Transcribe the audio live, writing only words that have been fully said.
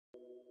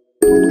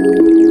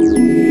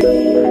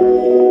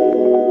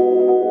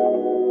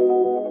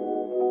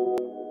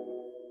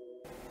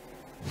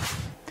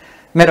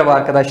Merhaba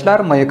arkadaşlar,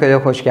 MyECO'ya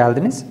hoş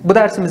geldiniz. Bu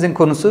dersimizin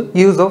konusu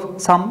Use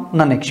of Some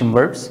Non-Action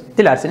Verbs.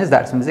 Dilerseniz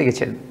dersimize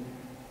geçelim.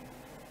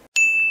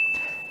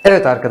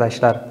 Evet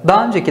arkadaşlar,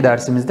 daha önceki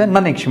dersimizde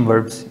Non-Action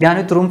Verbs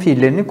yani durum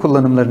fiillerinin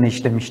kullanımlarını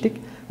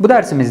işlemiştik. Bu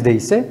dersimizde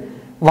ise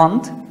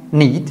want,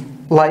 need,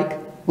 like,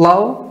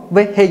 love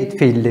ve hate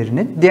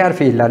fiillerinin diğer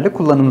fiillerle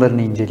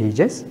kullanımlarını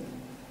inceleyeceğiz.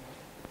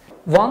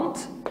 Want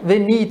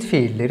ve need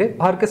fiilleri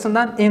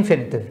arkasından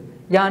infinitive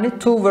yani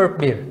to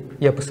verb 1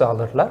 yapısı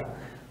alırlar.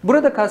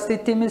 Burada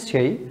kastettiğimiz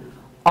şey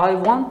I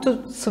want to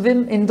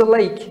swim in the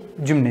lake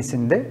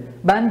cümlesinde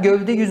ben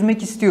gölde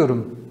yüzmek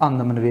istiyorum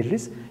anlamını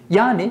veririz.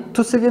 Yani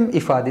to swim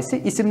ifadesi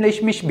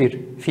isimleşmiş bir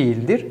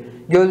fiildir.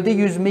 Gölde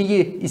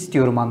yüzmeyi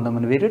istiyorum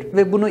anlamını verir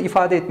ve bunu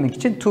ifade etmek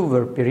için to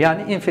verb 1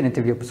 yani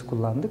infinitive yapısı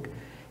kullandık.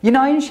 Yine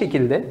aynı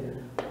şekilde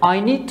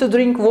I need to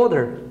drink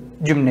water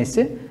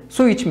cümlesi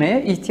su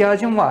içmeye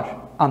ihtiyacım var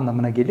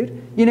anlamına gelir.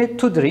 Yine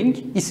to drink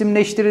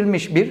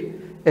isimleştirilmiş bir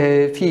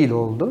fiil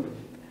oldu.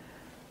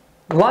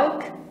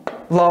 Like,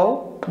 love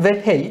ve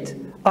hate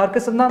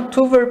arkasından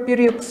to verb 1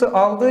 yapısı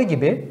aldığı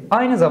gibi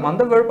aynı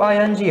zamanda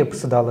verb ing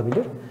yapısı da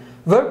alabilir.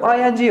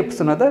 Verb ing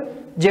yapısına da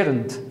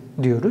gerund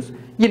diyoruz.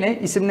 Yine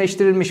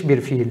isimleştirilmiş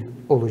bir fiil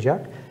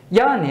olacak.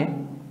 Yani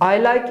I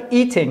like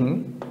eating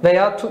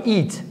veya to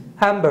eat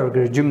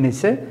hamburger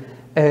cümlesi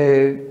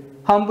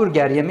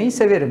hamburger yemeyi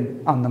severim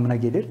anlamına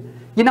gelir.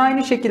 Yine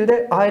aynı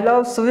şekilde I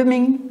love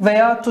swimming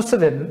veya to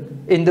swim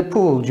in the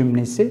pool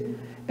cümlesi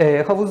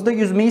havuzda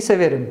yüzmeyi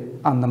severim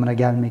anlamına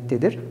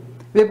gelmektedir.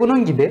 Ve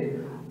bunun gibi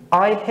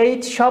I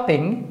hate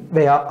shopping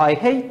veya I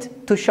hate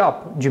to shop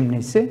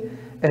cümlesi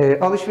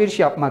alışveriş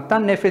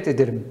yapmaktan nefret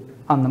ederim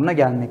anlamına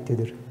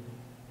gelmektedir.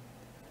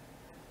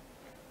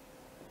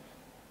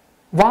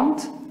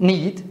 Want,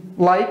 need,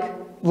 like,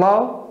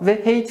 love ve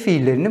hate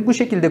fiillerinin bu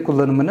şekilde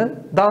kullanımını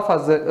daha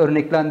fazla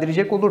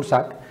örneklendirecek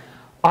olursak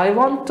I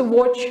want to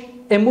watch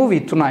a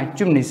movie tonight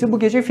cümlesi bu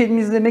gece film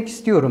izlemek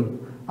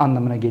istiyorum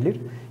anlamına gelir.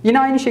 Yine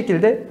aynı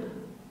şekilde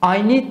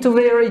I need to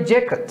wear a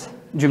jacket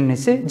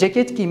cümlesi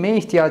ceket giymeye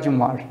ihtiyacım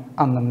var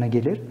anlamına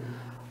gelir.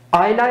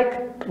 I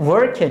like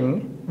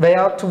working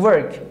veya to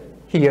work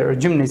here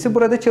cümlesi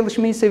burada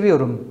çalışmayı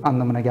seviyorum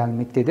anlamına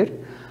gelmektedir.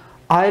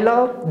 I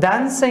love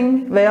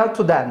dancing veya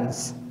to dance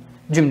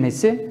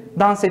cümlesi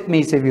dans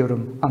etmeyi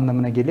seviyorum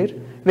anlamına gelir.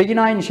 Ve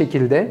yine aynı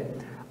şekilde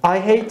I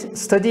hate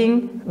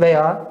studying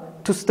veya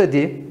to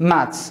study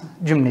maths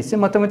cümlesi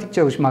matematik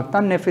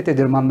çalışmaktan nefret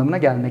ederim anlamına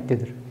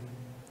gelmektedir.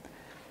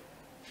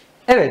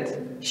 Evet,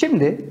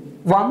 şimdi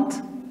want,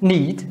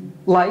 need,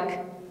 like,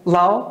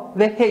 love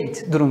ve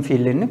hate durum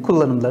fiillerinin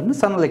kullanımlarını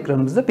sanal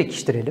ekranımızda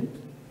pekiştirelim.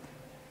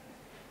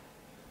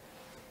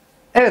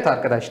 Evet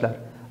arkadaşlar,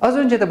 az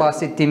önce de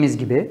bahsettiğimiz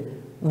gibi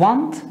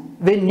want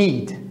ve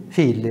need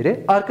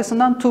fiilleri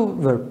arkasından to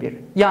verb 1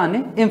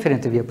 yani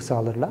infinitive yapısı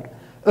alırlar.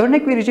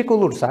 Örnek verecek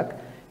olursak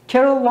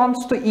Carol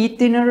wants to eat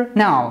dinner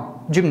now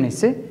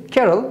cümlesi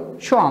Carol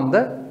şu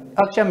anda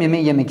akşam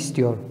yemeği yemek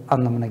istiyor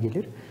anlamına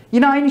gelir.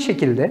 Yine aynı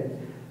şekilde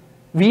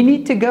we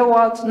need to go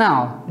out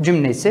now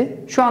cümlesi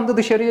şu anda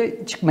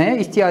dışarıya çıkmaya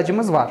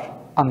ihtiyacımız var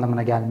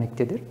anlamına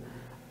gelmektedir.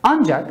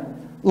 Ancak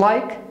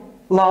like,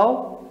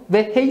 love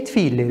ve hate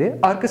fiilleri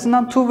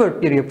arkasından to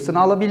verb 1 yapısını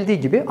alabildiği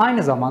gibi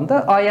aynı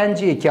zamanda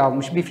ing eki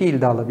almış bir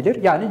fiil de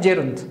alabilir. Yani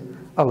gerund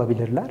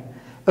alabilirler.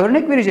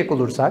 Örnek verecek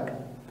olursak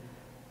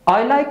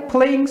I like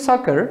playing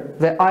soccer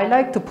ve I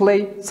like to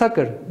play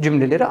soccer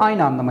cümleleri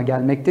aynı anlama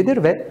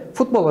gelmektedir ve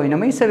futbol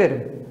oynamayı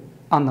severim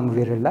anlamı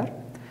verirler.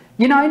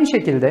 Yine aynı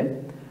şekilde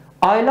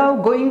I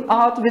love going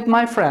out with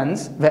my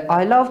friends ve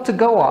I love to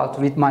go out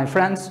with my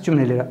friends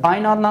cümleleri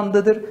aynı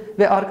anlamdadır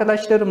ve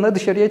arkadaşlarımla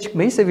dışarıya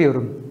çıkmayı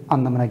seviyorum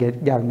anlamına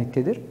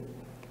gelmektedir.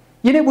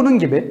 Yine bunun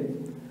gibi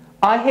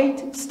I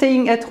hate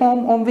staying at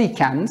home on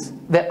weekends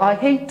ve I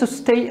hate to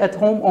stay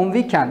at home on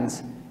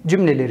weekends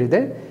cümleleri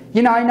de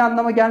yine aynı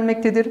anlama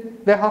gelmektedir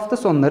ve hafta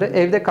sonları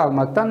evde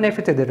kalmaktan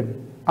nefret ederim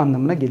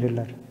anlamına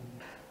gelirler.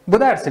 Bu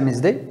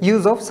dersimizde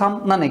Use of Some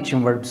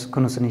Non-Action Verbs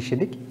konusunu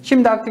işledik.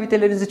 Şimdi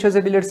aktivitelerinizi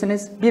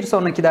çözebilirsiniz. Bir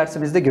sonraki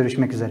dersimizde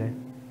görüşmek üzere.